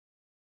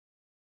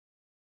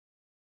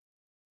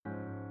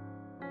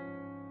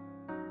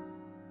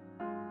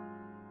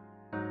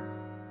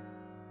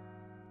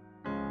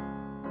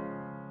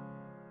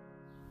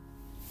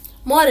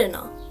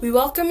Morena, we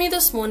welcome you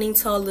this morning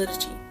to our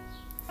liturgy.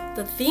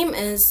 The theme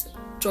is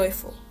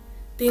joyful.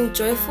 Being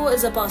joyful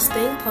is about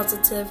staying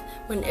positive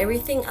when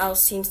everything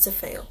else seems to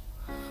fail,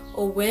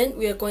 or when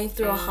we are going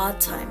through a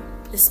hard time,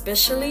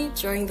 especially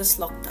during this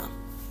lockdown.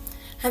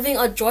 Having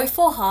a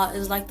joyful heart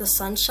is like the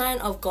sunshine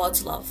of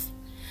God's love,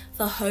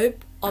 the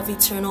hope of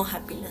eternal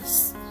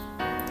happiness.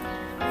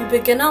 We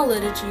begin our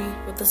liturgy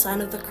with the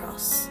sign of the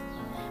cross.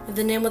 In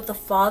the name of the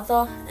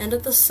Father, and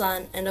of the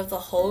Son, and of the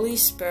Holy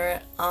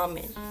Spirit.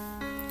 Amen.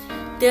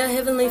 Dear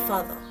Heavenly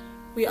Father,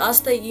 we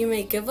ask that you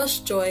may give us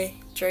joy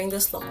during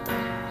this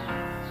lockdown,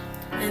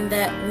 and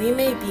that we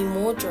may be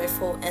more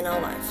joyful in our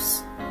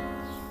lives.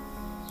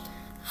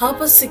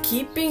 Help us to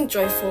keep being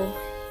joyful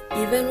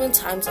even when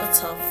times are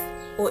tough,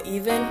 or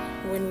even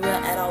when we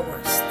are at our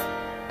worst.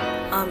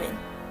 Amen.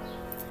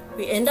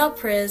 We end our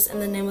prayers in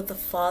the name of the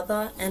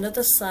Father, and of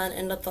the Son,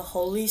 and of the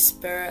Holy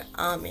Spirit.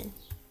 Amen.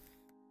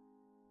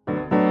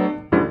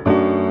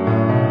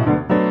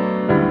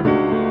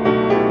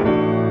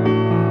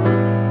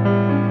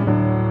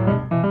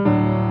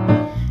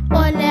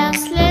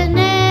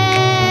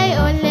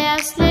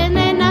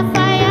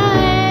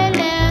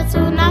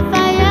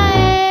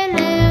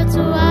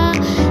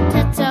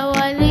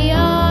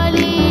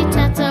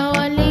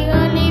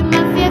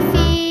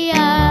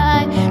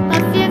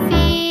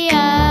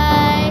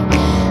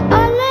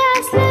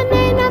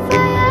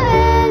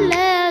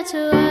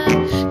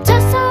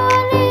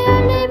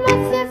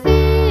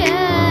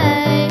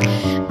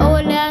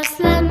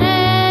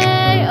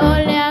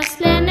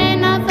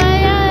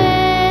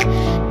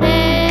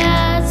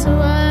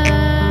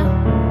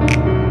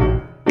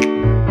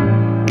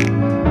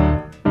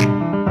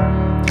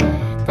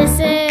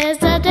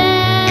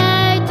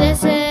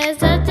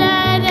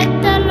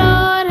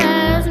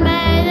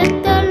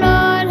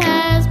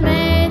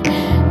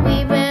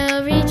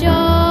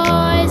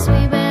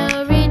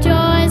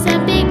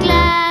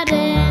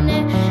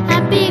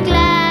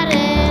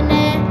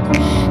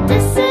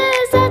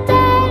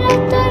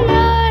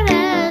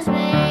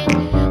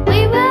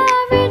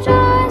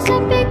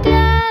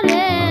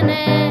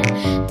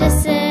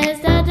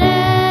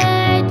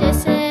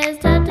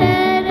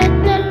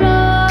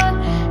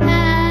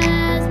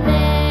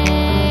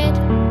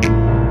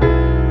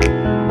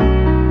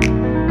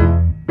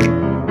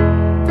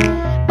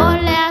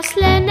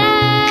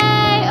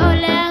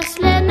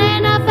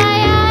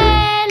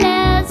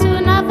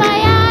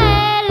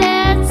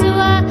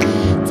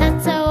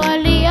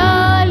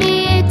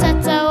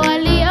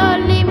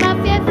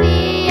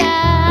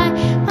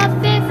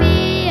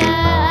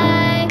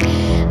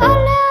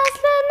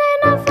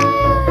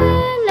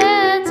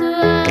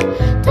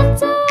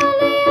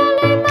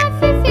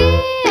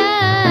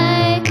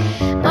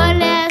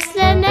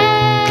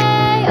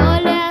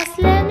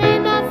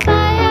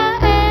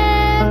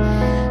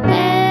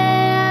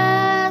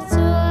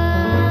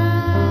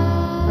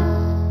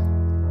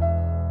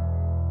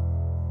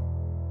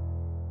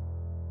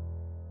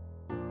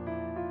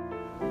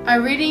 A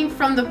reading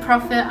from the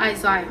prophet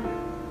Isaiah.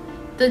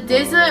 The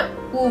desert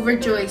will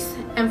rejoice,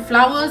 and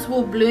flowers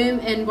will bloom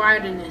in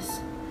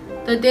wilderness.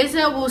 The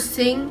desert will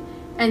sing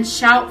and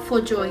shout for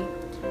joy.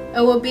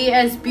 It will be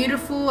as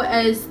beautiful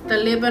as the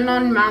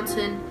Lebanon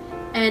mountain,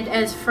 and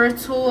as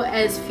fertile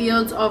as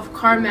fields of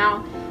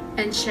Carmel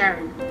and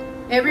Sharon.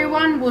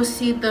 Everyone will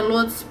see the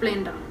Lord's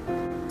splendor,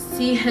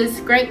 see his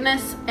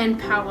greatness and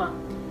power.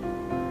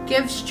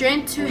 Give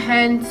strength to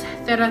hands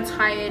that are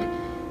tired,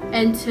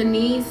 and to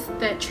knees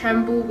that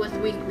tremble with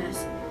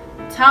weakness.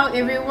 Tell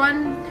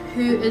everyone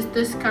who is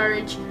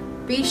discouraged,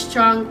 be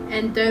strong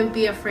and don't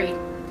be afraid.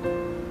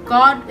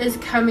 God is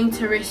coming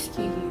to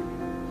rescue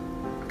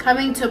you,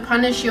 coming to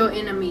punish your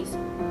enemies.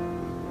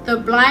 The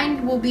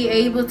blind will be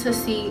able to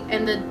see,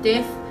 and the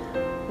deaf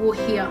will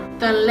hear.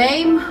 The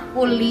lame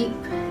will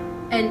leap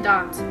and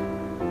dance,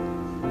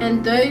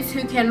 and those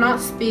who cannot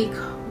speak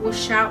will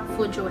shout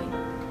for joy.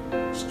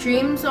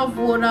 Streams of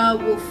water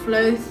will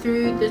flow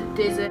through the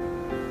desert.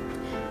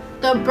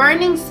 The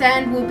burning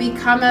sand will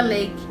become a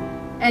lake,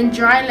 and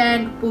dry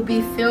land will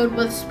be filled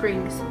with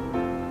springs,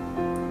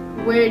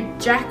 where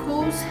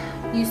jackals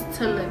used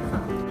to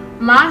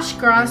live. Marsh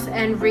grass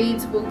and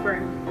reeds will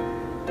grow.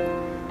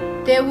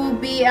 There will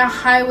be a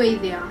highway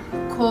there,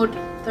 called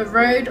the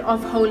Road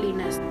of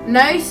Holiness.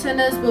 No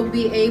sinners will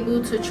be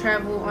able to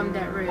travel on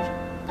that road.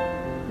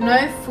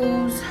 No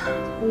fools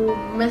will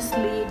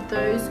mislead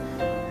those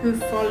who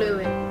follow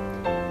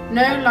it.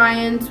 No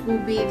lions will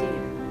be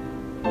there.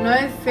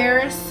 No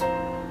ferocious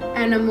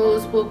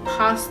animals will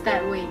pass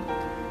that way.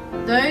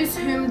 Those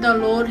whom the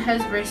Lord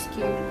has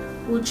rescued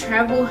will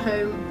travel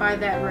home by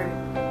that road.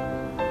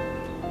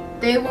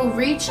 They will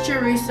reach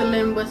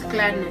Jerusalem with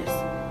gladness,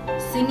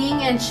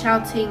 singing and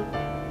shouting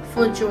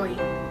for joy.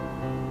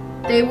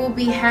 They will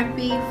be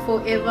happy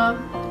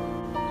forever,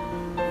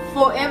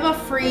 forever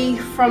free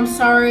from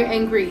sorrow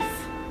and grief.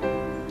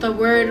 The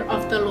word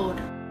of the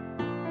Lord.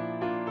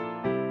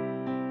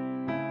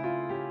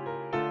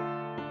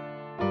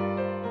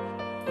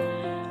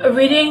 A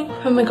reading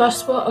from the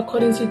Gospel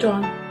according to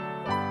John.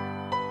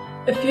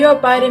 If you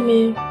abide in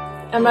me,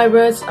 and my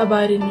words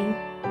abide in you,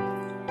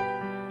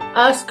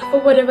 Ask for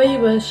whatever you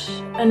wish,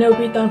 and it will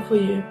be done for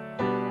you.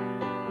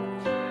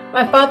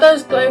 My Father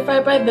is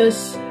glorified by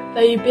this,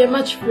 that you bear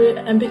much fruit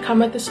and become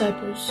my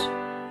disciples.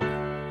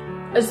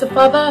 As the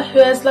Father who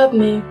has loved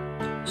me,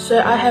 so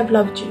I have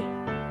loved you.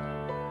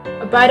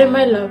 Abide in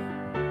my love.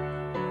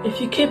 If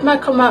you keep my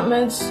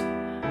commandments,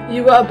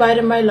 you will abide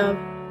in my love,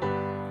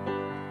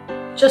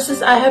 just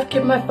as I have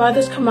kept my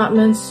Father's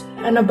commandments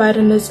and abide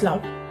in his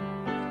love.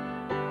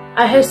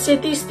 I have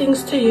said these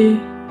things to you,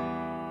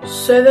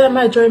 so that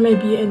my joy may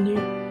be in you,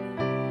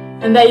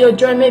 and that your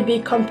joy may be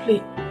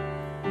complete.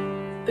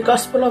 The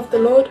Gospel of the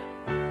Lord.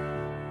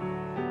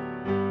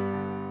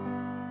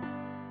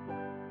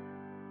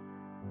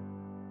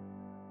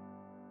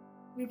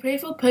 We pray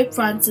for Pope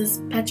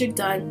Francis, Patrick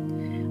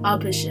Dunn, our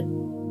Bishop,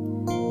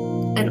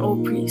 and all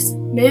priests.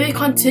 May they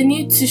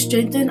continue to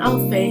strengthen our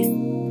faith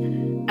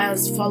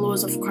as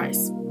followers of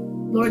Christ.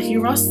 Lord,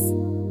 hear us.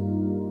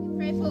 We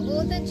pray for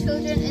all the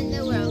children in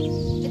the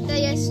world, that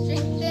they are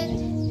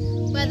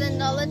strengthened by the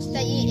knowledge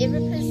that you ever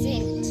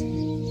present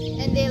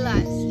in their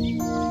lives.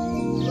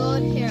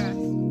 Lord, hear us.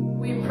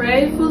 We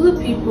pray for the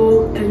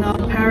people in our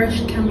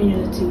parish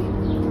community,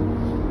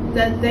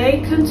 that they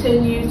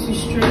continue to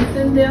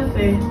strengthen their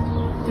faith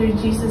through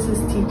Jesus'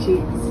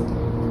 teachings.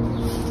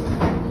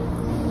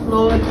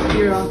 Lord,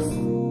 hear us.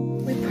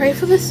 We pray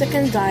for the sick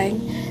and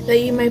dying, that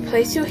you may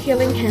place your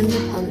healing hands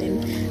upon them.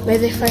 May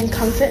they find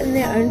comfort in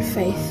their own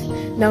faith,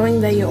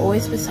 knowing that you're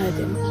always beside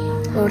them.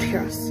 Lord, hear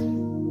us.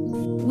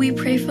 We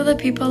pray for the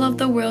people of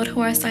the world who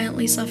are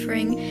silently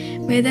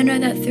suffering. May they know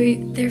that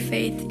through their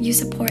faith, you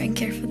support and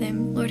care for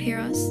them. Lord, hear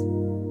us.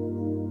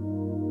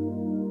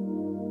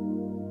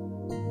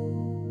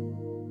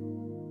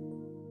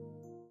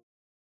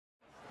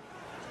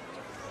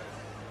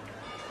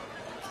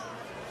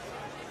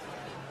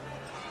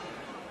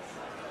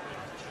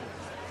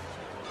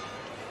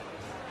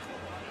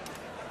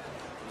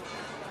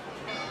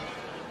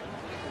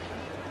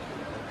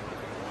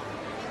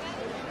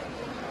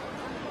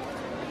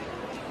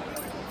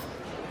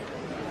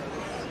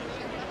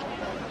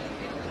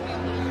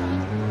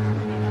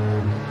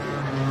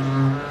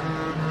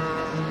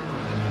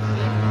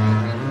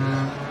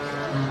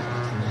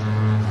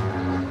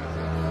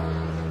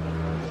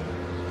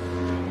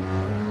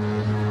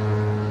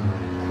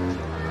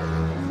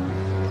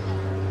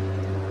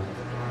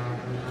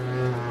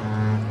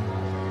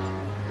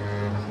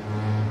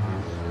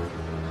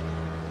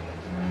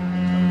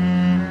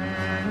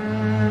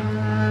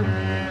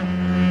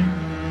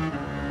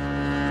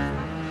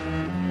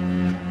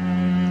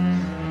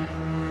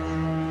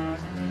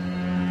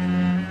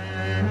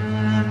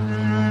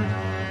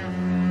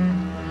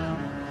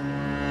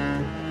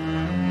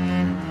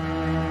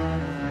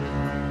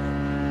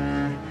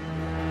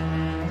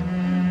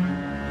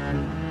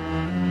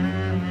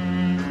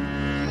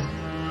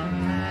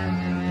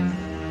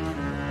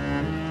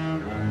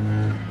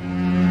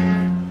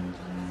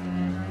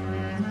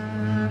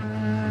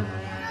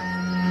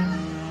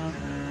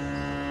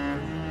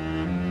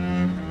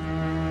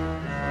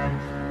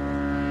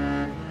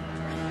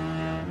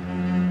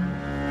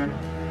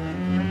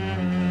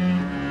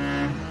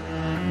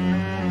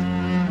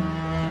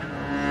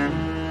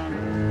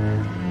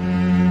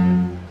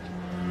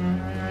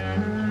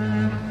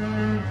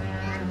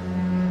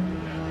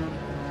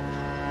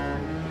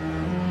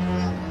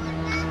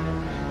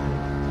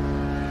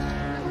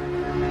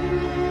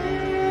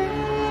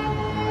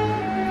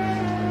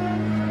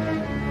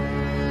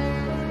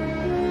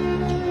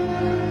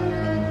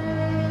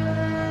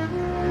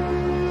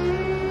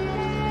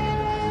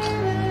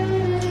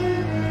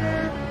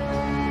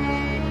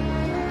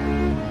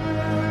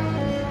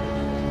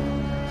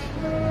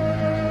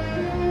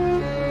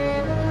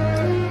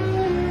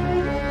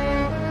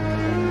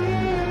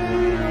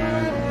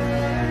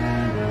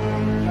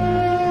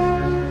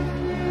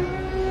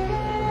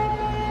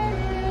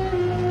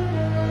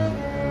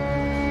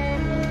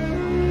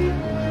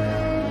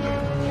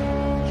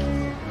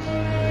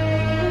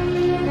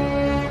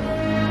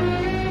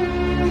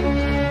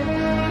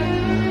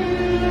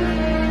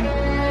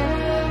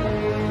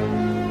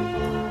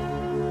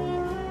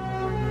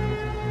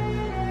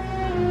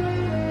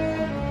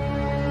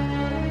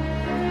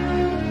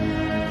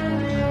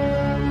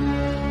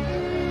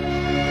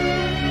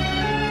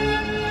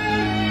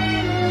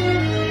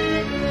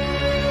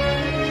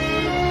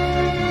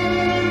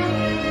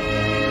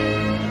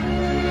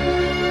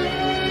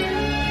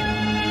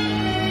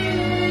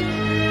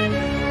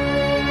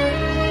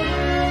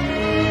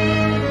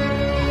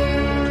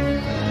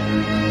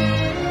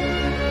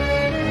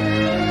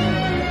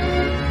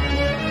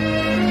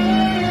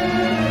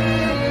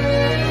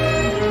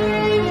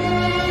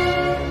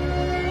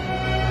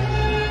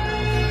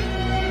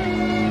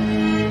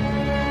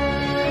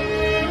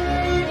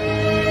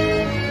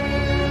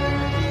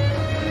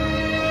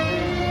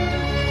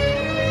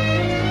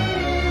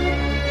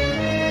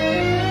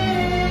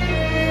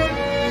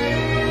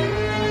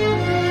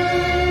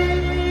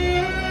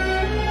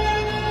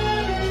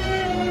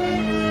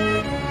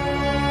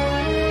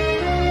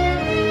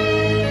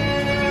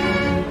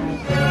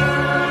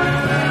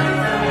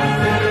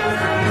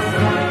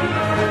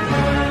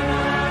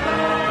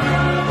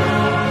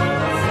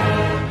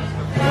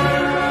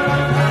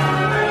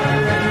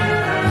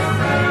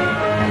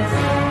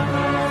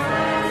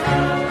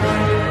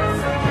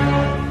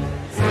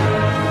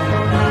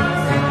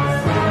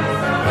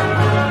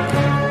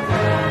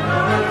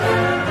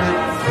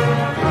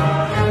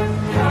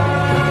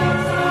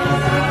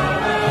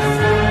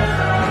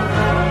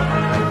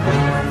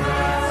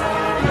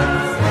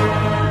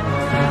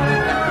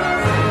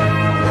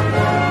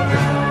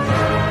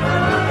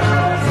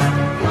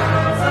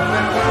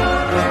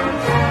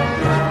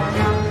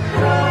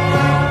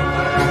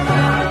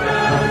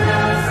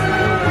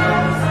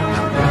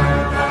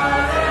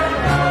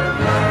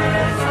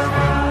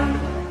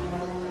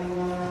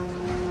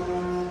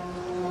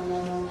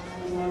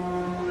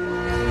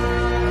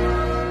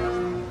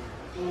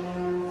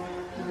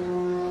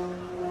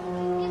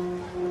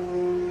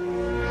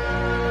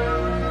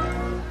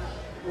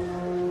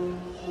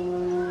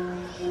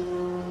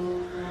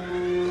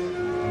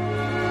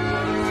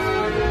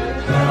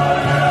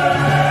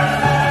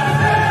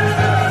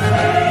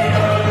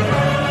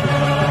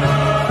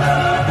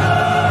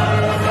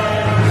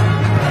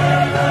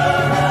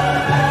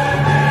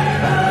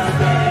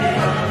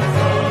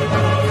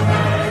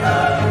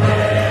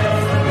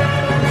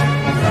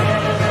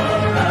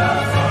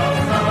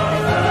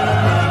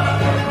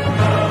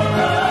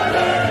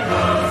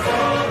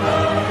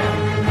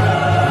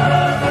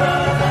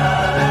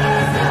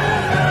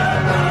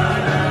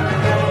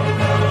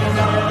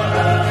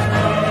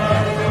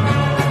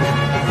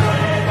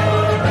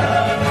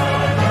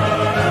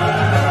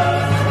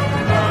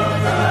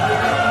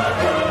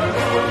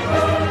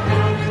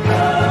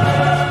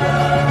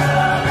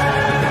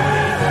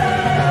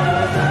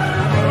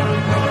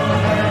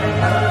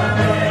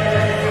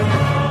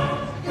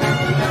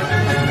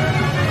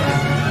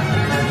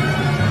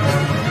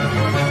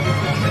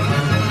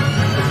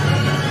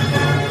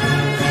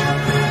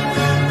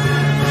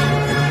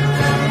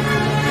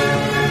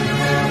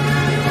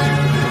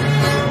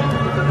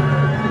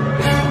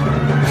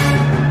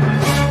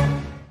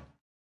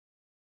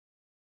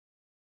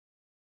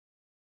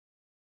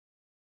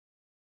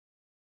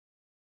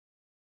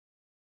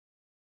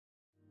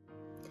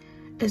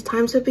 As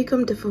times have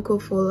become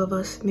difficult for all of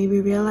us, may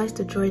we realize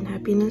the joy and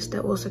happiness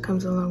that also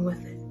comes along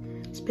with it,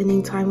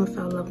 spending time with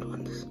our loved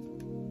ones.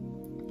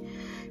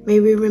 May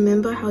we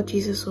remember how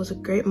Jesus was a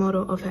great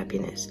model of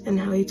happiness and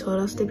how he taught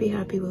us to be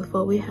happy with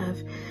what we have,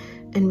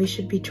 and we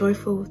should be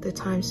joyful with the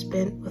time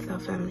spent with our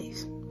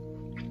families.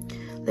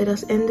 Let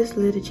us end this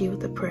liturgy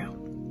with a prayer.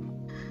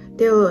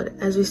 Dear Lord,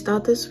 as we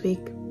start this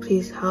week,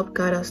 please help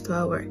guide us through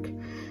our work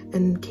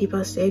and keep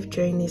us safe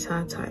during these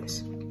hard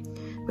times.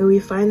 May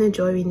we find the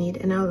joy we need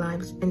in our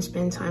lives and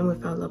spend time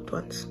with our loved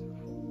ones.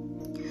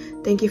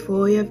 Thank you for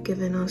all you have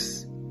given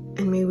us,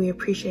 and may we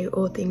appreciate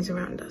all things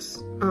around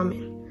us.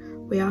 Amen.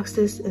 We ask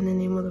this in the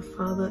name of the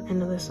Father,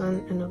 and of the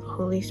Son, and of the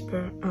Holy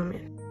Spirit.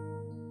 Amen.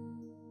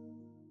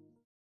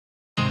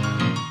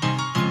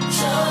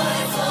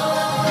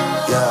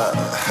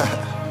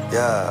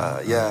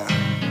 Yeah.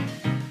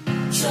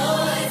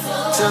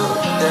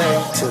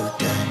 Today.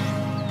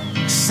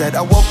 Said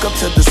I woke up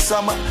to the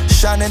summer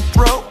shining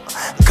through.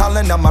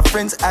 Calling on my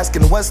friends,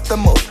 asking what's the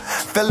move.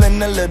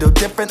 Feeling a little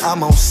different,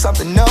 I'm on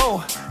something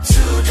new.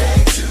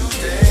 Today.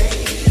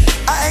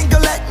 I ain't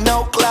gonna let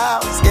no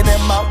clouds get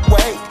in my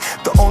way.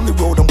 The only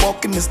road I'm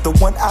walking is the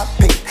one I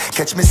picked.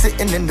 Catch me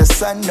sitting in the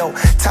sun, no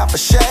time for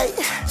shade.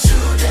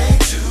 Today.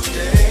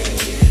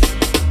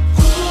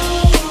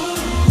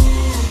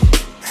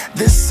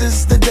 This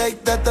is the day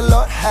that the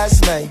Lord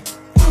has made,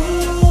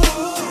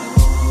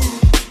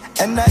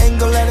 and I ain't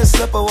gonna let it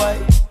slip away.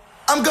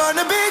 I'm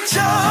gonna be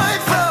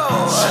joyful.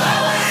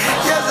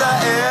 Yes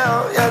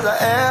I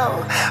am.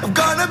 I'm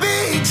gonna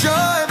be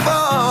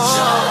joyful.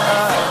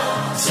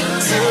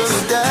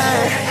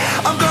 Today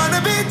I'm gonna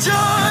be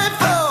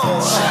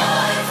joyful.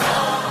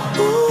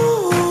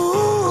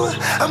 Ooh,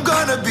 I'm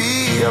gonna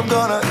be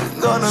joyful.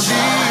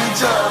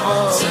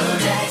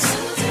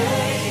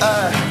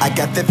 I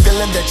got that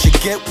feeling that you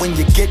get when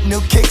you get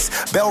new kicks.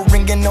 Bell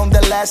ringing on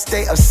the last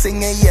day of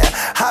singing, yeah.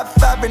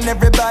 High-fiving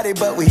everybody,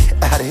 but we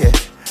out of here.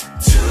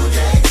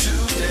 Today.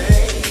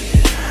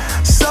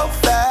 So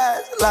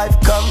fast, life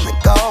comes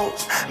and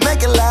goes.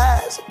 Make it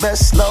last,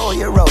 best slow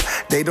your roll.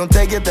 They don't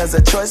take it as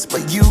a choice,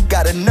 but you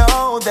gotta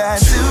know that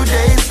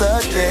today's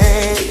the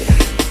day.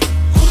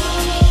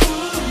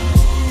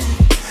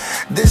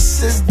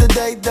 This is the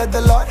day that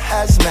the Lord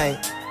has made,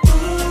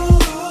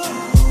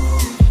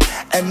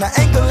 and I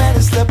ain't gonna let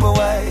it slip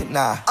away,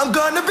 nah. I'm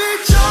gonna be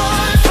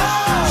joyful.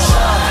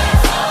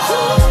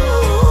 Ooh,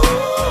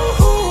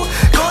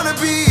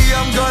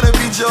 I'm gonna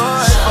be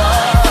joyful.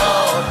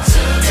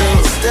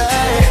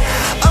 Today,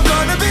 I'm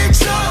gonna be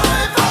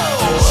joyful.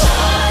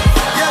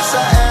 Yes I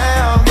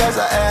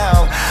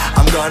am.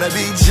 I'm gonna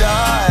be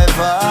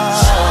joyful.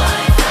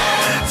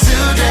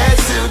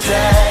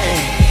 Today.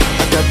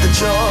 I got the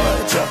joy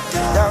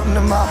down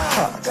in my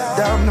heart,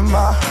 down in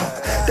my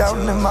heart,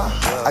 down in my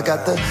heart. I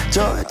got the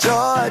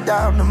joy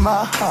down in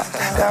my heart,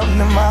 down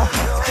in my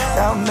heart,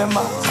 down in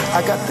my heart.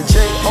 I got the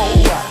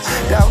J-O-Y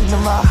down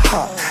in my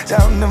heart,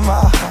 down in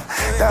my heart,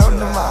 down in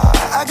my heart.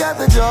 I got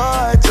the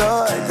joy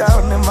down